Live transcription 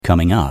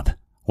Coming up,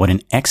 what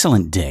an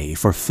excellent day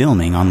for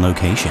filming on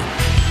location.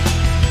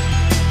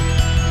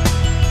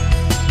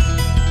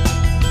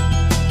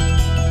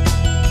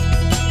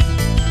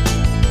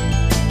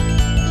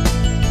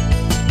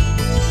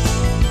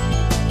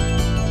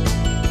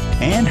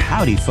 And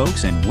howdy,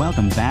 folks, and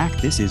welcome back.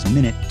 This is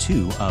Minute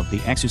 2 of The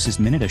Exorcist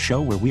Minute, a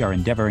show where we are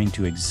endeavoring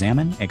to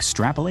examine,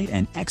 extrapolate,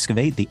 and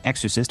excavate The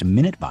Exorcist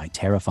minute by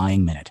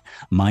terrifying minute.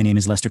 My name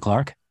is Lester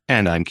Clark.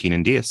 And I'm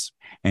Keenan Diaz.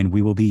 And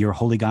we will be your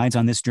holy guides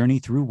on this journey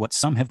through what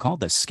some have called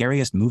the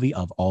scariest movie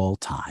of all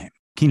time.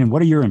 Keenan,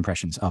 what are your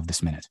impressions of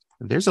this minute?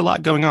 There's a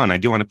lot going on. I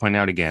do want to point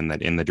out again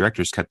that in the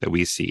director's cut that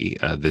we see,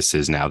 this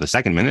is now the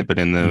second minute, but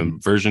in the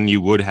version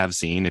you would have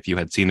seen, if you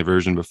had seen the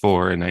version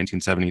before in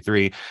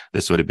 1973,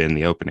 this would have been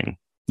the opening.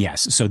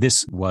 Yes. So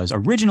this was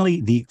originally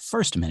the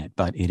first minute,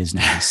 but it is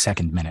now the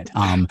second minute.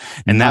 And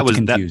that was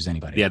confuse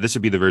anybody. Yeah, this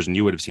would be the version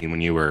you would have seen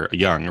when you were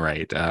young,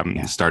 right?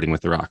 Starting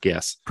with The Rock.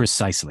 Yes,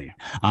 precisely.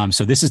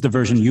 So this is the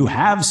version you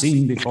have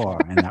seen before,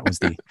 and that was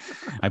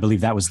I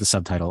believe that was the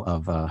subtitle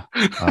of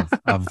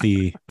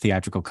the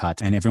theatrical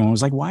cut. And everyone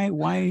was like, "Why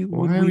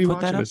would we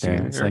put that up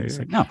there?" It's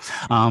like no.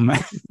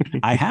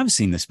 I have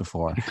seen this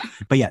before,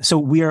 but yeah. So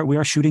we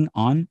are shooting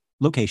on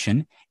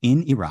location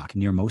in Iraq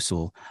near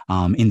Mosul,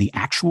 in the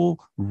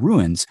actual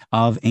ruins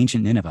of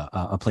ancient Nineveh,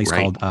 a place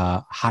called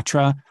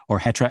Hatra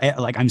or Hetra.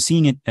 Like I'm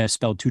seeing it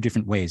spelled two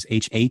different ways,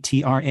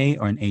 H-A-T-R-A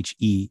or an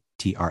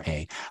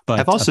H-E-T-R-A. But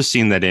I've also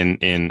seen that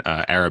in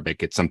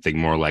Arabic, it's something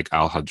more like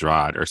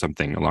Al-Hadrad or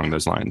something along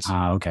those lines.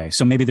 Okay.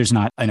 So maybe there's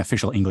not an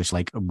official English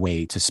like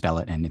way to spell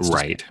it. And it's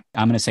right.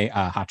 I'm going to say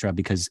Hatra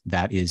because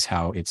that is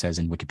how it says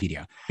in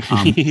Wikipedia.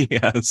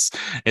 Yes.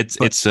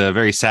 It's a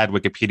very sad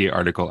Wikipedia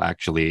article,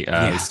 actually.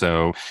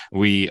 So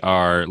we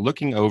are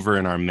looking over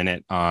in our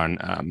minute on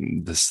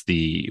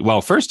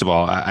first of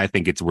all, I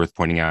think it's worth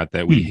pointing out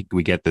that we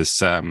get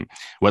this,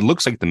 what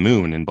looks like the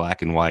moon in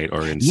black and white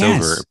or in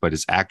silver, but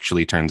it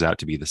actually turns out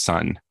to be the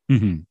sun.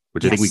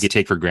 Which I think we could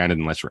take for granted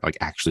unless we're like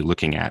actually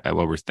looking at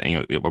what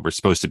we're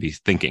supposed to be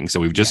thinking. So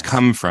we've just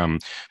come from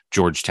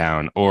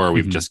Georgetown, or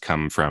we've just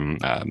come from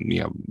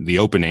the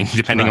opening,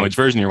 depending on which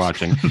version you're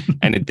watching,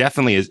 and it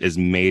definitely is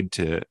made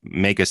to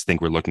make us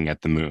think we're looking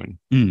at the moon.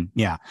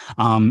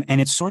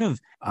 And it's sort of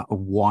a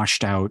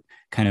washed out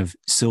kind of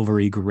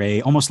silvery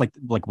gray, almost like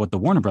what the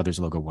Warner Brothers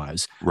logo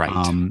was. Right.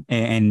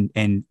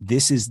 And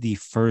this is the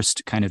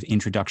first kind of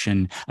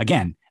introduction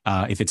again.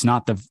 If it's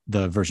not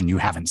the version you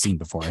haven't seen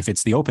before, if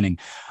it's the opening,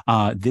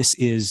 this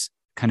is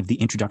kind of the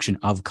introduction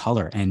of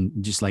color, and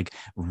just like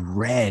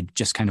red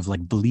just kind of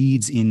like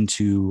bleeds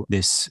into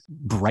this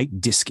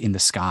bright disc in the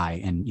sky,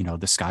 and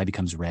the sky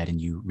becomes red and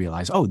you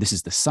realize, oh, this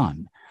is the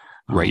sun.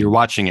 Right. You're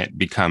watching it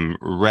become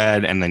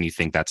red, and then you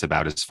think that's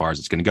about as far as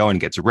it's going to go, and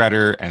it gets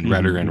redder and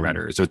redder and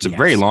redder. So it's a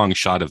very long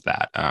shot of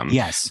that.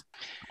 Yes.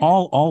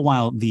 All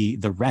while the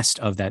rest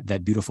of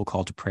that beautiful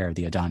call to prayer,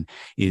 the Adhan,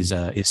 is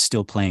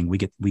still playing. We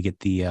get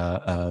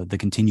the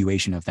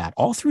continuation of that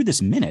all through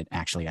this minute.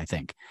 Actually, I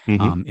think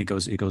it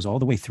goes all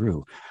the way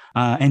through.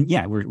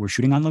 We're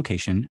shooting on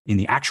location in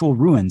the actual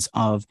ruins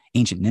of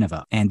ancient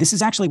Nineveh, and this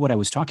is actually what I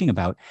was talking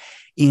about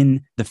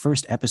in the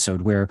first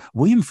episode, where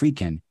William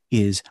Friedkin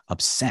is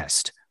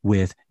obsessed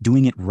with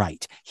doing it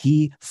right.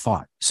 He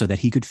fought so that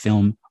he could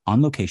film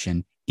on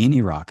location in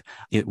Iraq.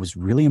 It was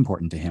really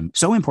important to him.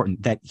 So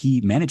important that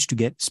he managed to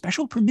get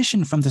special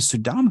permission from the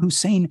Saddam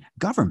Hussein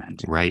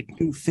government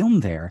to film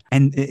there.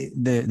 And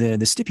the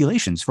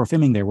stipulations for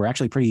filming there were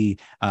actually pretty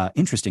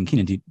interesting.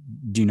 Keenan, do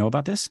you know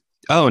about this?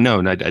 Oh, no,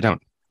 I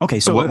don't.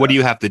 Okay, so what do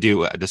you have to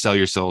do to sell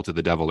your soul to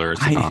the devil or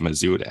Saddam,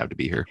 as you would have to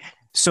be here?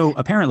 So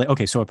apparently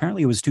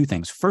it was two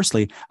things.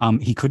 Firstly,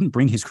 he couldn't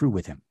bring his crew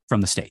with him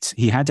from the States.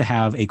 He had to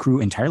have a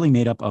crew entirely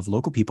made up of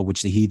local people,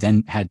 which he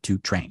then had to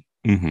train.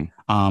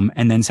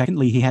 And then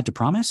secondly, he had to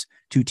promise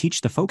to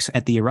teach the folks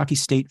at the Iraqi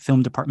State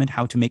Film Department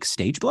how to make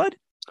stage blood.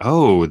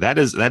 Oh, that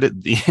is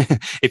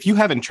if you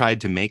haven't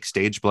tried to make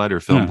stage blood or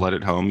film blood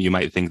at home, you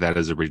might think that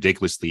is a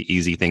ridiculously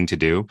easy thing to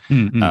do.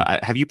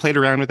 Have you played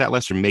around with that,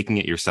 Lester, making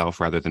it yourself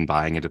rather than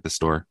buying it at the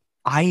store?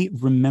 I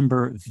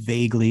remember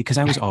vaguely, because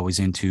I was always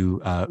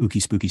into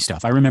ooky spooky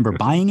stuff. I remember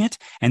buying it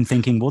and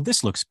thinking, well,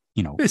 this looks,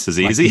 this is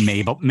easy,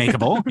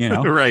 makeable,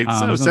 right?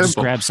 So simple. Just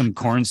grab some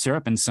corn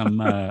syrup and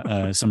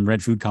some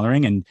red food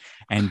coloring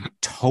and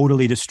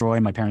totally destroy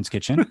my parents'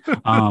 kitchen.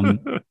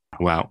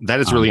 Wow, that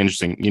is really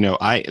interesting.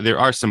 There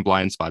are some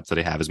blind spots that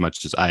I have, as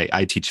much as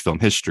I teach film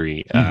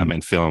history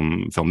and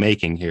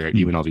filmmaking here at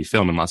UNLV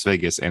Film in Las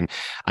Vegas, and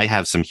I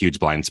have some huge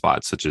blind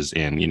spots, such as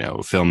in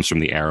films from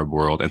the Arab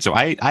world, and so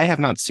I have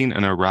not seen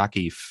an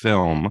Iraqi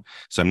film,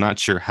 so I'm not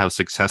sure how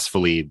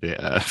successfully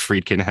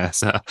Friedkin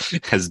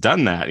has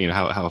done that.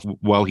 How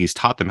well he's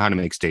taught them how to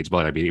make stage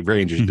blood. I'd be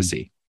very interested to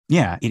see.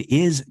 Yeah, it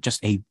is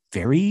just a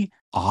very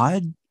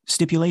odd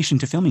stipulation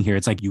to filming here.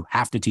 It's like, you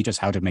have to teach us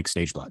how to make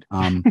stage blood.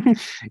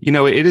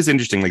 It is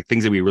interesting, like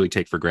things that we really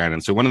take for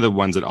granted. So one of the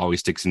ones that always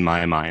sticks in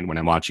my mind when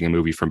I'm watching a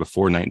movie from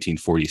before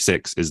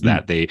 1946 is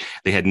that they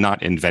had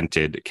not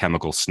invented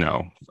chemical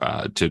snow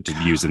to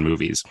use in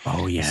movies.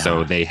 Oh yeah.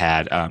 So they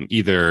had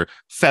either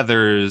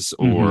feathers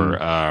or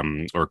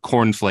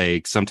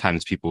cornflakes.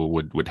 Sometimes people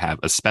would have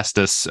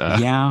asbestos.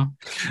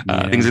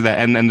 Things like that.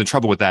 And the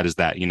trouble with that is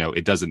that,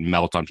 it doesn't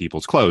melt on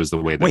people's clothes the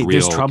way that real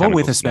there's trouble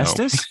with snow.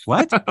 asbestos?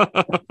 What?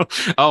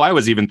 Oh, I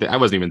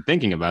wasn't even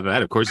thinking about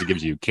that. Of course, it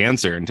gives you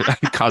cancer and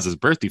causes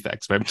birth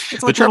defects. Right?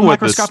 It's like little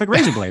microscopic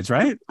razor blades,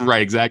 right?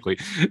 Right, exactly.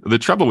 The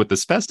trouble with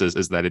asbestos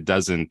is that it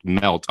doesn't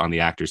melt on the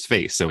actor's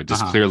face, so it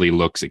just clearly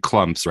it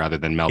clumps rather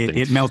than melting.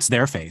 It melts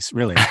their face,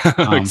 really.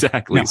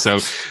 Exactly. No.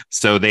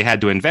 So they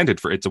had to invent it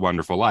for "It's a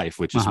Wonderful Life,"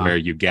 which is where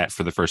you get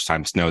for the first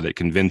time snow that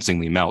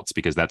convincingly melts,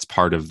 because that's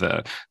part of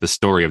the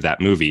story of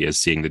that movie, is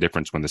seeing the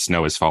difference when the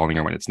snow is falling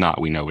or when it's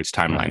not. We know which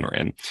timeline we're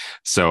in.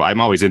 So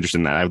I'm always interested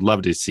in that. I would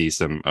love to see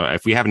some.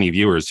 If we have any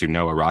viewers who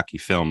know Iraqi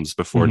films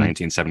before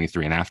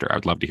 1973 and after, I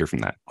would love to hear from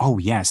that. Oh,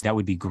 yes, that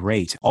would be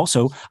great.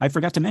 Also, I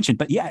forgot to mention,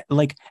 but yeah,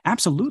 like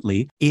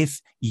absolutely.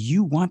 If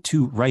you want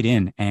to write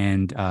in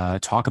and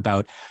talk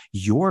about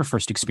your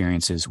first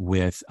experiences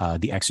with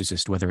The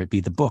Exorcist, whether it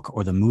be the book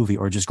or the movie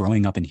or just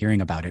growing up and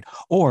hearing about it,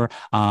 or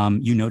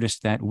you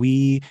noticed that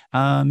we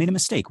made a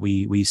mistake,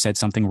 we said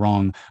something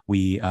wrong,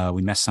 we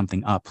messed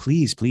something up,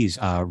 please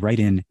write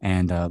in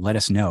and let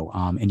us know.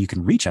 And you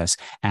can reach us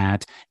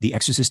at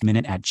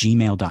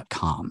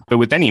theexorcistminute@gmail.com. But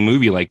with any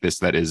movie like this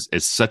that is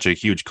such a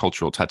huge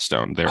cultural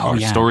touchstone, there are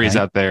stories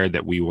out there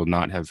that we will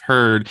not have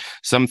heard.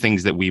 Some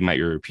things that we might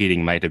be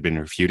repeating might have been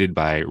refuted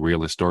by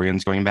real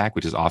historians going back,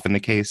 which is often the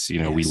case.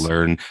 We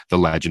learn the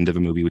legend of a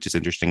movie, which is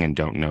interesting, and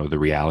don't know the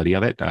reality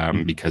of it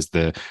because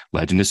the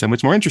legend is so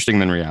much more interesting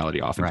than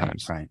reality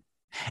oftentimes. Right.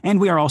 And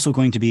we are also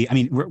going to be,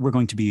 we're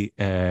going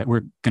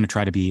to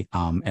try to be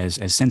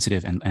as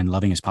sensitive and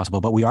loving as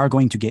possible, but we are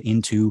going to get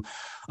into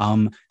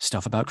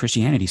stuff about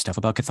Christianity, stuff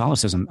about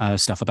Catholicism,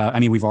 stuff about,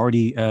 we've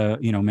already,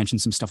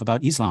 mentioned some stuff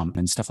about Islam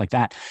and stuff like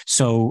that.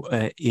 So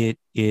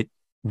it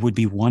would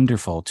be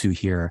wonderful to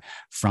hear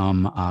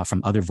from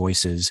other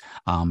voices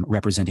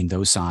representing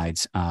those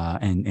sides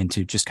and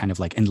to just kind of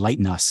like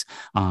enlighten us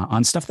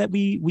on stuff that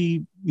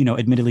we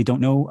admittedly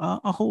don't know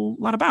a whole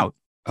lot about.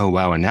 Oh,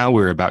 wow. And now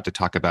we're about to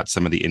talk about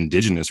some of the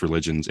indigenous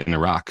religions in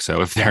Iraq.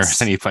 So if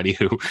there's anybody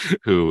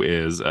who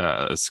is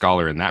a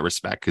scholar in that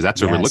respect, because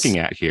that's what we're looking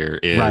at here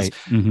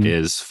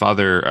is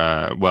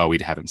Father, we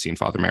haven't seen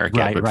Father Merrick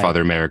yet, but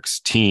Father Merrick's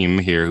team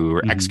here who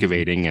are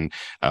excavating, and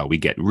we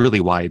get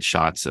really wide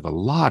shots of a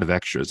lot of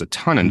extras, a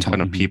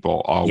ton of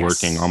people all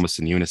working almost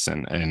in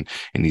unison and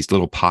in these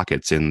little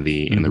pockets in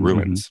the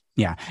ruins.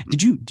 Yeah.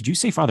 Did you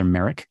say Father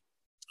Merrick?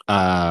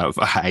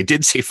 I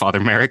did say Father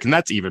Merrick, and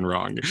that's even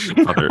wrong.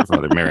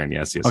 Father Marin,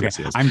 yes. Okay.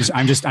 Yes.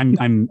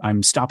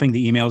 I'm stopping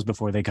the emails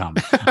before they come.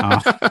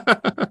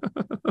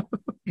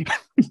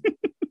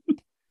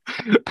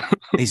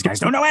 These guys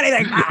don't know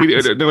anything.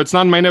 No, it's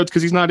not in my notes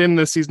because he's not in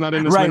this. He's not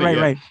in this.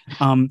 Right.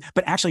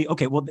 But actually,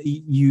 okay. Well,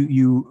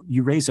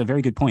 you raise a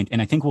very good point,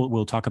 and I think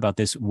we'll talk about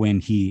this when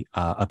he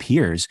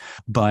appears.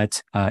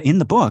 But in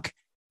the book,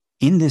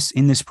 in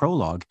this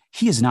prologue,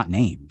 he is not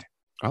named.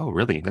 Oh,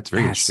 really? That's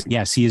very interesting.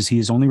 Yes, he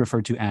is only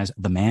referred to as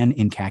the man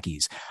in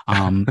khakis.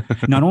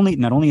 Not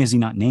only is he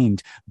not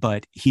named,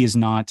 but he is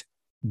not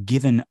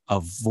given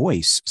a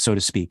voice, so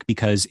to speak,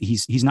 because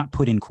he's not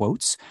put in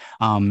quotes.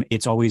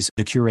 It's always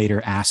the curator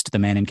asked the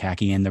man in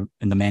khaki, and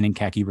the man in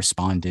khaki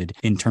responded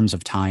in terms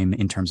of time,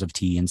 in terms of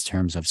tea, in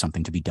terms of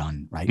something to be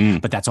done,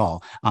 right? But that's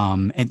all.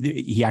 And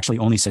he actually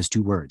only says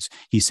two words.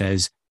 He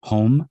says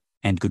home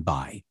and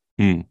goodbye.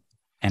 And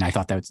I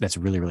thought that's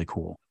really, really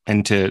cool.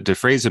 And to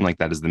phrase him like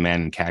that as the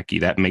man in khaki,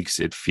 that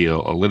makes it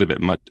feel a little bit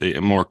more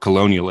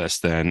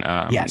colonialist than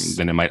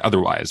it might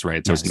otherwise,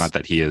 right? So it's not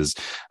that he is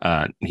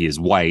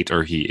white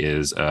or he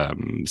is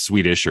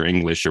Swedish or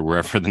English or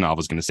wherever the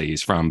novel is going to say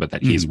he's from, but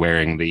that he's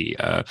wearing the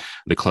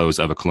clothes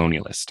of a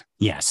colonialist.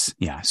 Yes,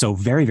 yeah. So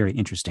very, very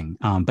interesting.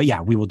 But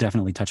yeah, we will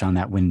definitely touch on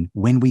that when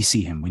we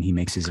see him, when he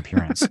makes his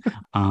appearance.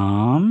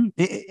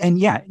 And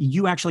yeah,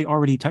 you actually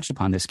already touched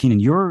upon this, Keenan.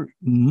 You're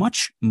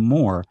much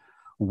more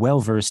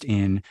well-versed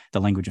in the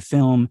language of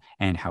film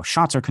and how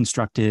shots are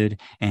constructed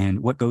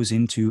and what goes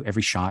into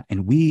every shot.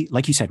 And we,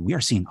 like you said, we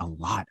are seeing a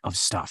lot of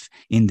stuff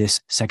in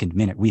this second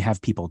minute. We have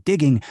people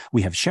digging,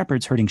 we have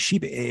shepherds herding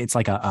sheep. It's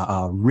like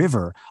a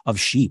river of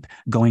sheep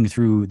going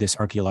through this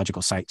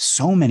archaeological site.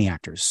 So many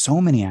actors, so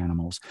many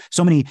animals,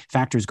 so many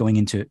factors going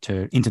into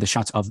the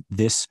shots of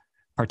this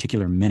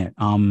particular minute.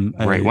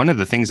 Right. One of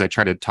the things I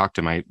try to talk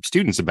to my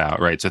students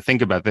about, right? So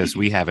think about this.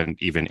 We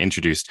haven't even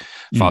introduced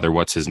Father,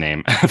 what's his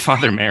name?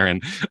 Father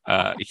Marin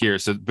here.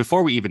 So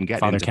before we even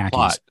get into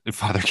plot,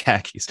 Father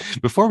Khakis,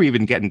 before we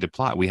even get into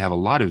plot, we have a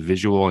lot of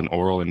visual and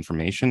oral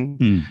information,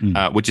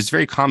 which is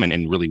very common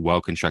in really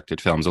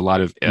well-constructed films. A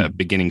lot of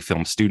beginning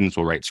film students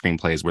will write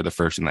screenplays where the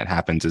first thing that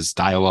happens is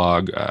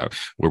dialogue,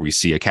 where we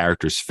see a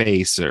character's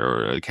face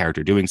or a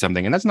character doing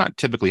something. And that's not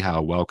typically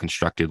how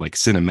well-constructed, like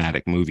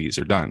cinematic movies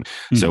are done.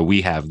 So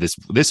we have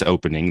this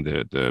opening,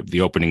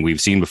 the opening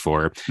we've seen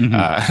before,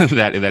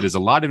 that is a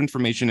lot of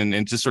information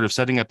and just sort of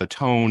setting up a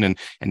tone and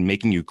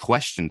making you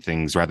question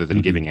things rather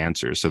than giving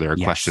answers. So there are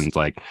questions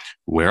like,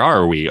 where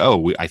are we?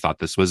 Oh, I thought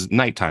this was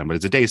nighttime, but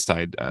it's a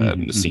dayside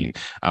scene.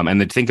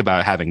 And then think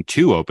about having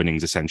two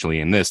openings essentially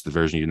in this, the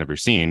version you've never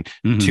seen,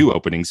 two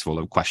openings full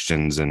of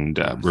questions and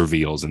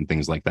reveals and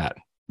things like that.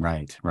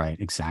 Right,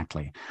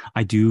 exactly.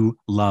 I do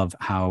love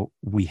how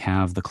we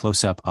have the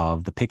close-up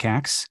of the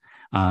pickaxe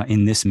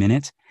in this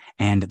minute,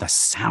 and the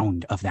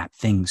sound of that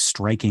thing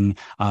striking.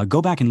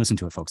 Go back and listen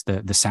to it, folks.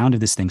 The sound of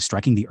this thing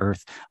striking the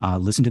earth.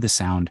 Listen to the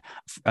sound.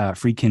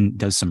 Friedkin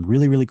does some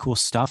really, really cool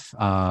stuff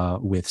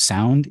with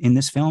sound in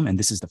this film, and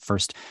this is the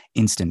first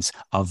instance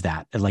of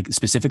that. Like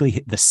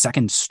specifically, the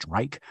second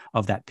strike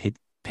of that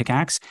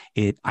pickaxe.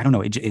 I don't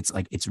know. It's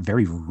like it's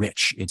very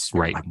rich. It's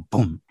right. Like,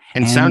 boom.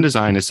 And sound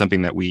design is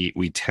something that we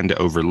tend to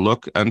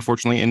overlook,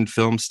 unfortunately, in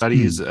film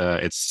studies.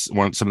 It's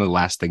some of the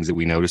last things that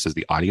we notice as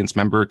the audience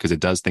member, because it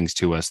does things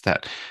to us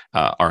that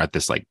are at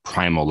this like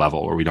primal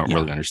level where we don't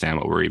really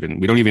understand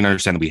we don't even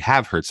understand that we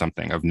have heard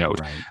something of note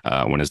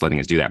when it's letting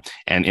us do that.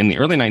 And in the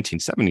early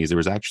 1970s, there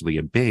was actually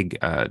a big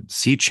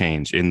sea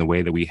change in the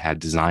way that we had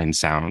designed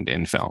sound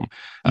in film.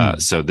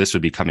 So this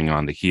would be coming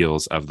on the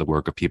heels of the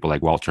work of people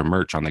like Walter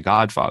Murch on The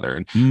Godfather.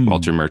 And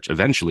Walter Murch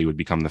eventually would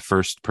become the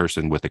first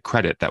person with a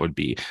credit that would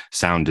be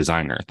sound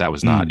designer. That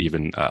was not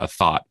even a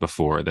thought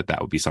before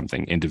that would be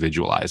something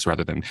individualized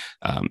rather than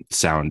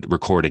sound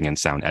recording and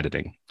sound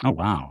editing. Oh,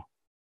 wow.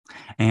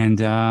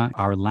 And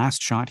our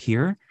last shot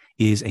here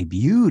is a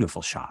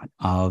beautiful shot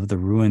of the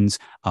ruins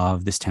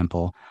of this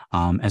temple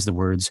as the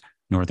words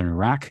Northern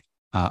Iraq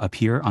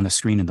appear on the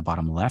screen in the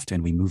bottom left.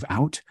 And we move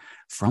out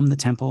from the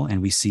temple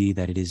and we see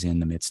that it is in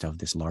the midst of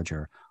this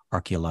larger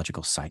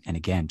archaeological site. And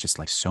again, just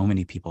like so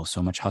many people,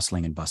 so much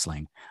hustling and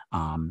bustling.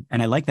 And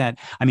I like that.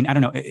 I mean, I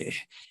don't know.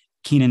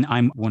 Keenan,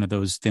 I'm one of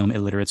those film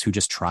illiterates who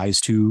just tries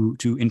to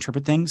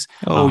interpret things.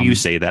 Oh, you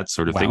say that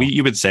sort of thing.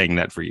 You've been saying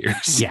that for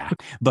years. Yeah.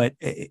 But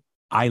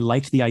I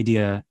liked the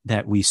idea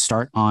that we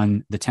start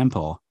on the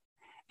temple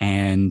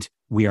and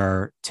we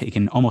are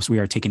taken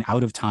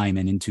out of time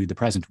and into the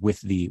present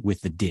with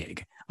the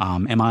dig.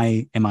 Am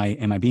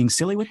I being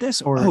silly with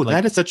this? Or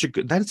that is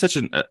such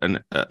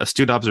an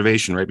astute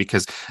observation, right?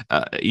 Because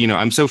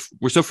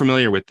we're so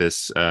familiar with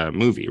this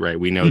movie, right?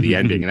 We know the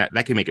ending, and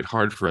that can make it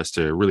hard for us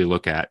to really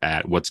look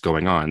at what's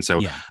going on.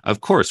 So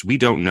of course we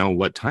don't know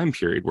what time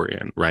period we're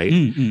in,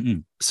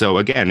 right? So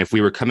again, if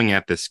we were coming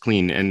at this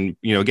clean, and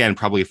again,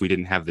 probably if we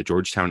didn't have the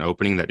Georgetown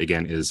opening, that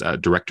again is a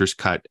director's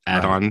cut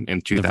add-on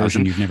in 2000, the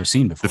version you've never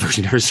seen before,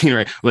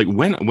 right? Like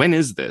when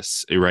is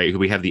this, right?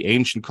 We have the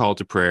ancient call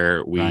to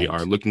prayer. We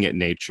are looking at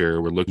nature.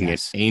 We're looking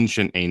at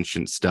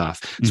ancient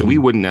stuff. So we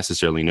wouldn't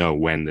necessarily know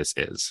when this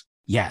is.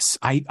 Yes,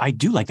 I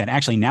do like that.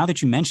 Actually, now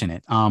that you mention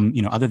it,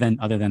 other than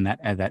that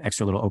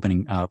extra little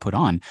opening put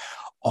on,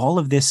 all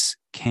of this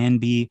can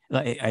be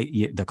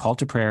the call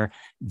to prayer,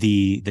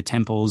 the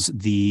temples,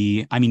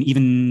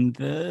 even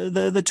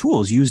the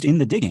tools used in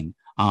the digging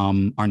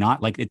are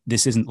not like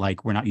this isn't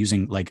like we're not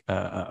using like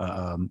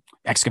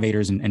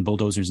excavators and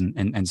bulldozers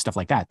and stuff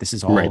like that. This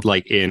is all right,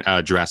 like in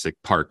Jurassic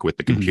Park with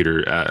the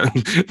computer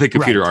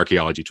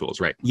archaeology tools,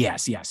 right?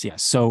 Yes.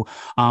 So,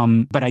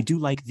 but I do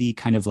like the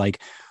kind of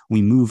like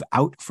we move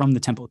out from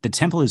the temple. The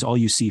temple is all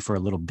you see for a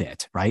little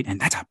bit, right?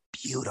 And that's a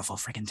beautiful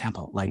freaking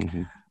temple. Like,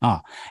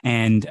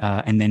 and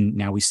then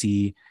now we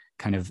see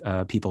kind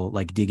of people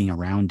like digging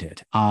around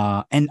it.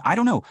 And I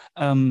don't know.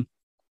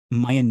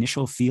 My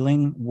initial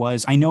feeling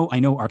was I know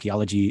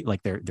archaeology,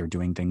 like they're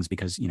doing things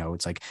because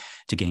it's like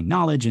to gain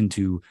knowledge and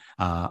to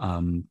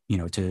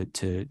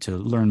to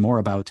learn more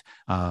about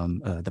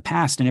the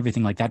past and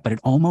everything like that. But it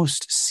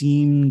almost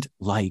seemed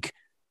like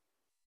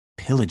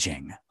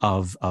pillaging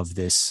of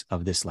this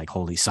like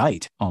holy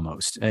site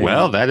almost.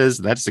 Well,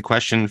 that's the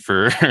question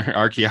for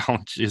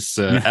archaeologists'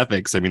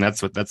 ethics. I mean,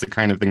 that's the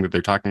kind of thing that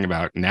they're talking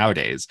about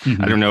nowadays.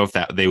 I don't know if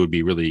they would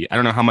be really. I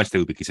don't know how much they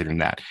would be considering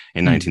that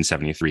in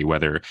 1973.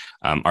 Whether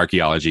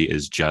archaeology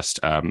is just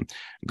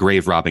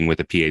grave robbing with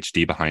a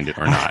PhD behind it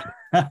or not.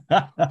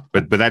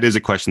 but that is a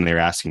question they're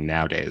asking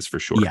nowadays for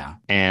sure. Yeah.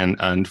 And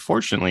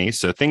unfortunately,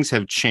 so things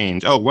have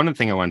changed. Oh, one other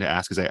thing I wanted to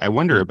ask is I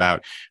wonder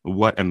about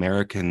what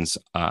Americans'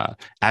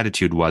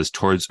 attitude was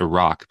towards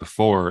Iraq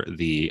before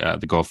the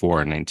Gulf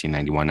War in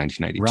 1991,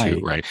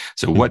 1992, right?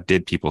 So what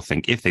did people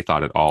think, if they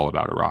thought at all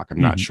about Iraq?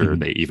 I'm not sure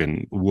they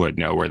even would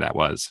know where that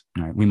was.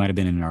 All right. We might have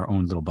been in our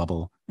own little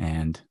bubble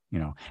and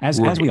as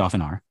we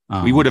often are.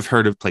 We would have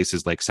heard of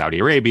places like Saudi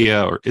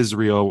Arabia or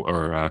Israel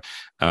or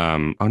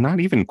not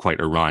even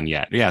quite Iran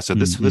yet. Yeah, so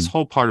this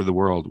whole part of the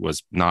world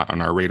was not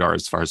on our radar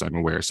as far as I'm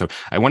aware. So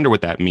I wonder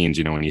what that means,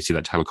 when you see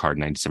that title card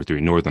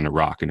 1973, Northern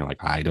Iraq, and you're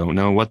like, I don't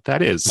know what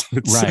that is.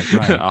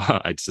 Right.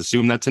 I just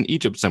assume that's in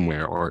Egypt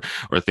somewhere or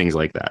things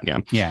like that.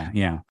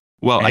 Yeah.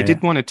 Well, I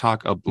did want to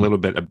talk a little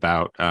bit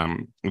about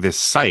this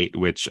site,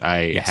 which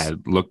I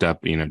had looked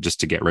up,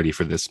 just to get ready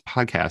for this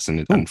podcast. And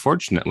it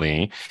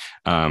unfortunately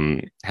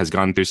has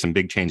gone through some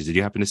big changes. Did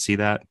you happen to see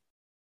that?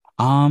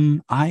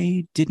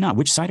 I did not.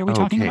 Which site are we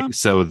talking Okay, about?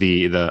 so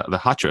the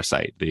Hatra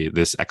site,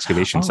 this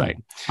excavation Oh, site.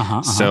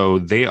 uh-huh. So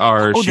they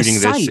are Oh, the shooting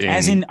this site,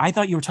 as in in, I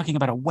thought you were talking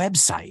about a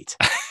website.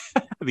 the I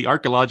was like,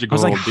 archaeological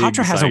Hatra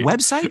dig has a site.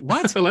 website?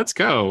 What? Let's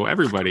go,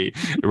 everybody.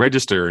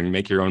 Register and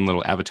make your own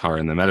little avatar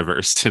in the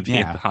metaverse to be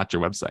at the Yeah. Hotjar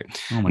website.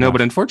 Oh my No, but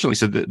gosh. unfortunately,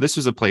 so this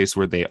was a place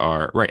where they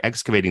are right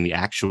excavating the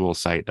actual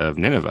site of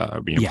Nineveh,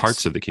 or, Yes.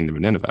 parts of the kingdom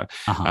of Nineveh,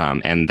 Uh-huh.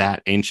 and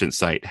that ancient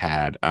site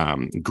had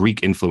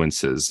Greek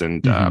influences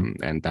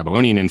Mm-hmm. and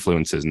Babylonian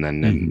influences, and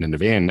then Mm-hmm.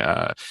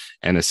 Ninevian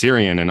and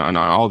Assyrian and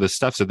all this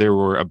stuff. So there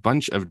were a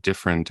bunch of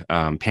different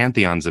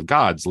pantheons of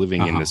gods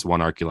living in Uh-huh. this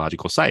one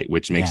archaeological site,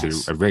 which makes it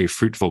Yes. a very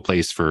fruitful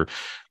place for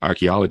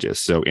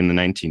archaeologists. So in the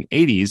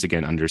 1980s,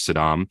 again under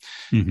Saddam,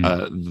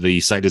 Mm-hmm. the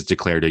site is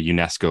declared a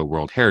UNESCO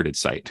World Heritage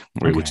Site,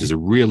 right, which is Okay.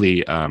 a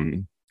really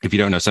if you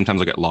don't know,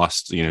 sometimes I get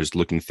lost, just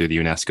looking through the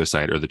UNESCO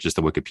site or just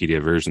the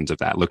Wikipedia versions of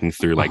that, looking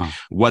through like Uh-huh.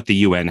 what the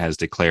UN has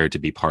declared to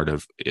be part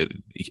of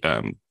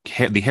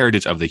the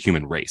heritage of the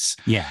human race.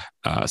 Yeah.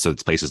 So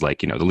it's places like,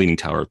 the Leaning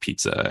Tower of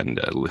Pizza and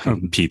Oh,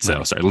 Pizza,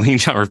 right. sorry, Leaning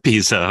Tower of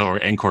Pizza or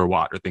Angkor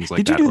Wat or things like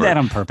Did you that. do Or that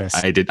on purpose?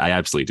 I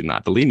absolutely did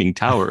not. The Leaning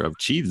Tower of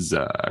Cheese,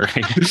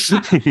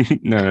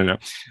 right? No.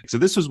 So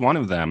this was one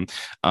of them.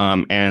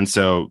 And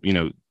so,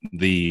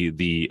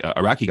 the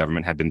Iraqi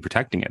government had been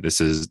protecting it.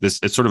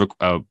 It's sort of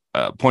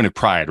a point of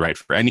pride, right,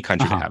 for any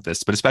country to Uh-huh. have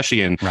this, but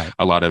especially in Right.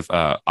 a lot of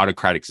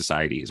autocratic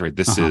societies, right?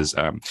 This Uh-huh. is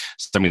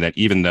something that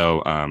even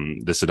though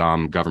the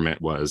Saddam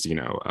government was,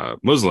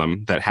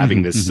 Muslim, that having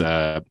Mm-hmm. this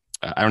Mm-hmm.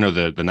 I don't know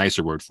the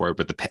nicer word for it,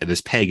 but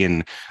this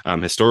pagan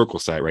historical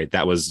site, right?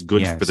 That was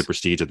good for the Yes.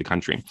 prestige of the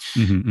country.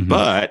 Mm-hmm. Mm-hmm.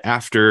 But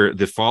after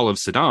the fall of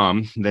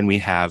Saddam, then we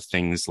have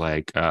things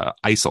like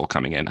ISIL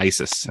coming in,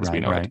 ISIS as we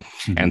Right. know it. Right.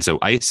 Mm-hmm. And so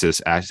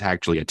ISIS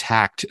actually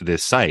attacked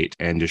this site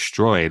and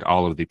destroyed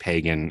all of the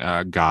pagan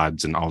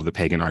gods and all of the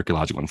pagan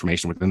archaeological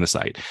information within the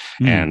site.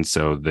 Mm. And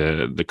so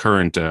the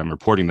current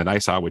reporting that I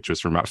saw, which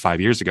was from about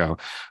 5 years ago,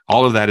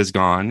 all of that is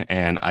gone,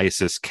 and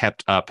ISIS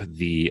kept up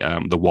the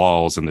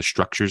walls and the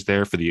structures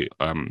there for the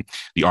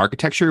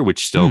architecture,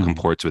 which still Mm.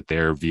 comports with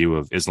their view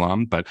of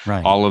Islam, but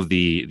Right. all of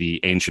the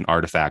ancient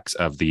artifacts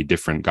of the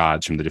different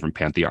gods from the different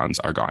pantheons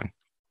are gone.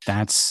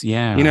 That's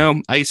yeah.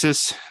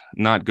 ISIS,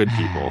 not good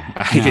people.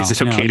 Is No,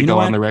 it no. okay to You know go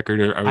on what? the record,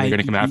 or are they going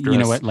to come after You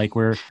know us? what? Like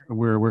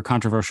we're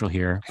controversial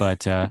here,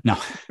 but no.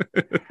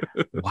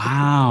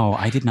 Wow,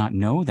 I did not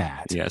know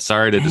that. Yeah,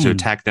 sorry to Dang.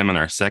 attack them in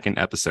our second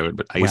episode,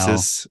 but Well,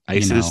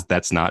 ISIS,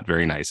 that's not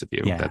very nice of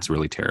you. yeah. That's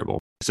really terrible.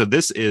 So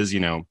this is,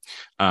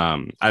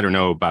 I don't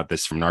know about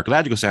this from an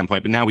archaeological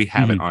standpoint, but now we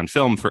have it Mm-hmm. on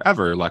film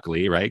forever,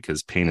 luckily, right?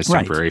 Because pain is Right.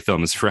 temporary,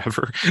 film is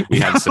forever. We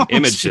have some Oh,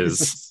 images.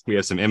 Jesus. We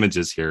have some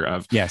images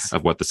here Yes.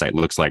 of what the site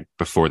looks like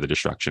before the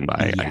destruction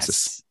by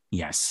ISIS.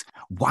 Yes.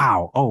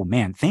 Wow. Oh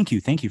man. Thank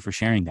you. Thank you for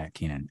sharing that,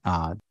 Keenan.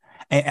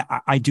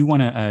 I do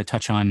want to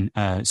touch on.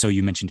 So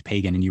you mentioned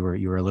pagan, and you were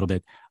a little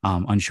bit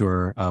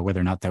unsure whether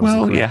or not that was the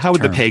Well, yeah. correct How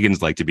would the term.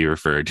 pagans like to be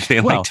referred? Do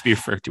they like to be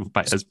referred to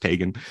as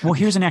pagan? Well,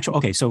 here's an actual.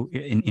 Okay, so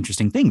an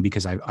interesting thing,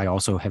 because I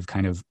also have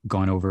kind of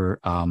gone over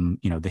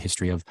the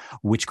history of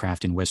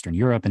witchcraft in Western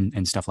Europe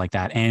and stuff like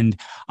that, and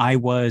I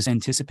was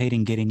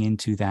anticipating getting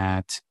into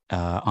that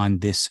on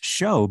this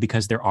show,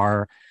 because there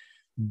are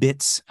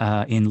bits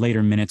in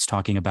later minutes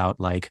talking about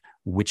like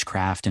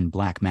witchcraft and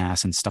black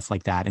mass and stuff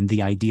like that, and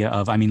the idea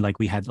of, I mean, like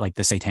we had like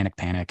the Satanic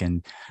Panic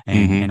and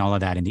Mhm. and all of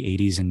that in the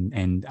 80s,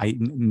 and I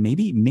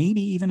maybe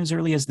even as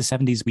early as the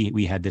 70s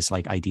we had this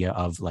like idea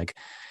of like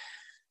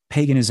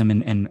paganism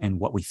and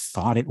what we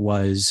thought it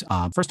was.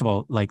 First of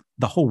all, like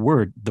the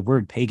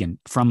word pagan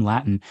from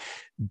Latin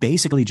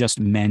basically just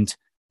meant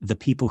the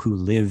people who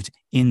lived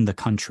in the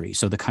country.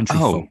 So the country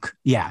folk.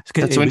 Yeah.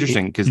 That's so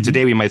interesting, because Mhm.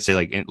 today we might say,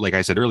 like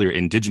I said earlier,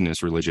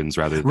 indigenous religions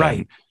rather than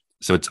Right.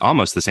 So it's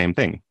almost the same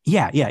thing.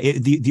 Yeah, yeah.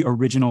 The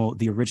original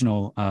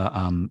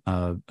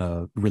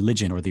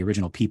religion, or the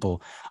original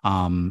people,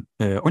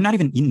 or not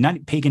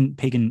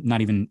pagan,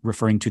 not even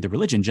referring to the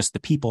religion, just the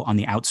people on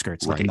the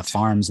outskirts, like in the Right.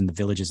 farms and the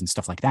villages and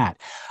stuff like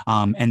that.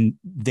 And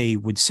they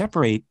would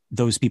separate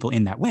those people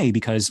in that way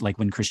because, like,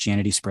 when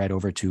Christianity spread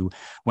over to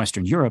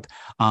Western Europe,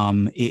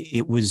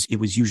 it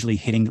was usually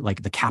hitting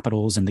like the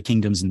capitals and the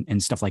kingdoms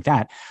and stuff like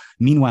that.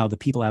 Meanwhile, the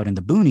people out in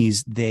the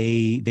boonies,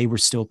 they were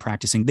still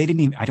practicing. They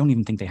didn't even, I don't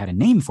even think they had a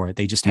name for it.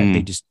 They just had,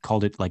 they just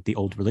called it like the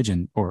old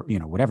religion, or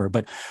whatever,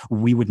 but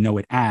we would know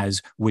it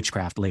as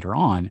witchcraft later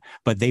on.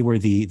 But they were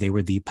the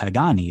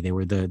pagani, they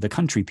were the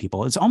country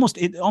people. It's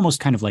almost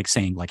kind of like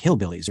saying like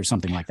hillbillies or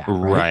something like that,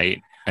 right?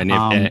 Right. And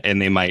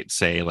and they might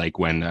say, like,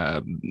 when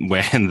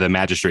the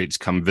magistrates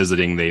come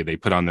visiting, they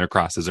put on their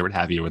crosses or what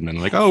have you, and then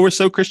like, oh, we're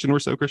so Christian,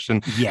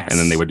 Yes. and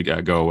then they would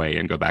go away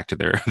and go back to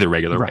their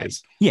regular Right.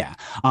 ways. Yeah.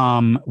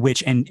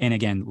 Which, and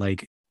again,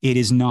 like, it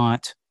is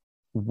not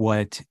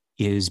what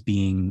is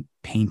being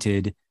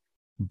painted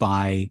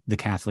by the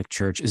Catholic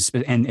Church,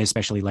 and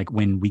especially like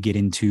when we get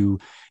into,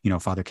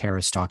 Father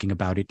Karras talking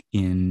about it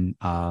in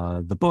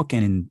the book,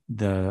 and in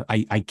the,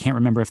 I can't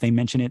remember if they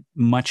mention it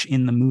much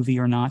in the movie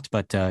or not,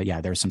 but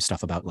yeah, there's some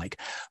stuff about like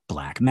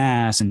black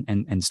mass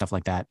and stuff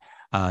like that.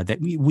 that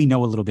we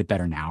know a little bit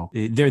better now.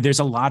 There's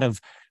a lot of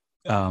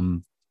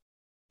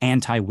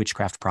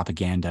anti-witchcraft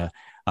propaganda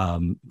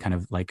kind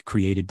of like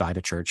created by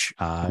the church,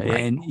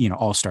 and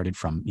all started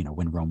from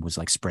when Rome was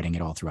like spreading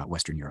it all throughout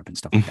Western Europe and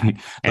stuff like that.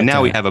 And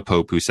now we have a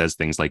pope who says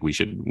things like we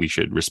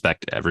should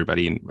respect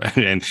everybody,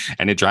 and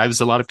it drives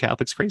a lot of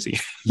Catholics crazy.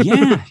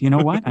 Yeah, you know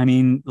what I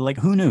mean? Like,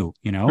 who knew?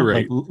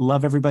 Right. Like,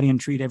 love everybody and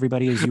treat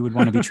everybody as you would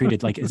want to be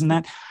treated. Like, isn't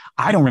that?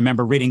 I don't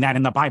remember reading that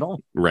in the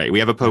Bible. Right. We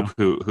have a pope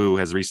who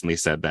has recently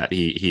said that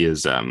he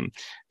is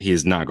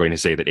not going to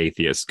say that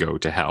atheists go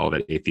to hell,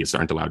 that atheists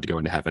aren't allowed to go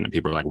into heaven, and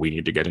people are like, we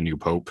need to get a new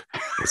pope.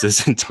 This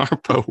isn't our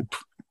pope.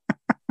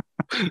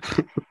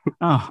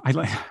 Oh, I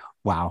like.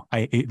 Wow.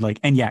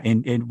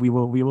 And we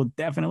will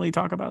definitely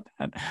talk about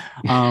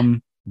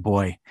that.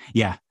 Boy,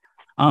 yeah.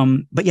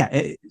 But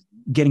yeah,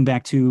 getting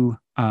back to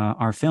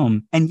our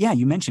film, and yeah,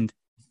 you mentioned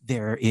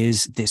there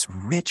is this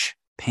rich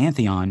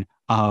pantheon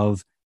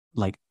of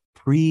like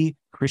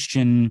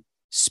pre-Christian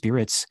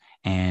spirits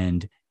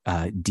and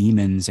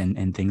demons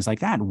and things like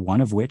that.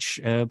 One of which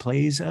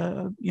plays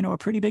a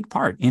pretty big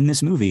part in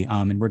this movie.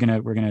 And we're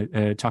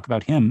gonna talk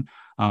about him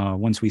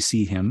once we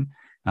see him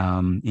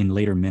in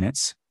later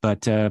minutes.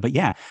 But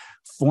yeah,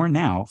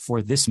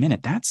 for this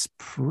minute, that's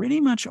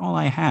pretty much all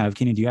I have.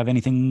 Kenny, do you have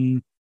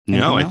anything?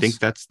 No, I think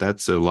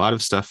that's a lot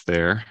of stuff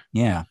there.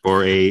 Yeah.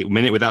 For a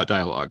minute without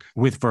dialogue.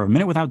 For a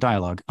minute without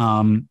dialogue.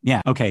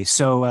 Yeah. Okay.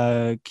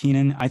 So,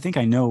 Keenan, I think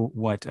I know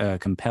what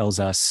compels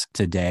us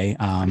today.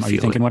 Are you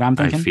thinking what I'm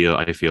thinking?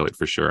 I feel it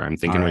for sure. I'm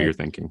thinking what you're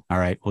thinking. All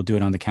right. We'll do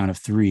it on the count of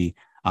three.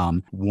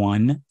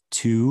 1,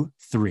 2,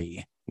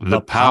 3.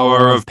 The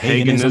power of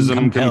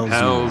paganism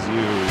compels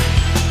you.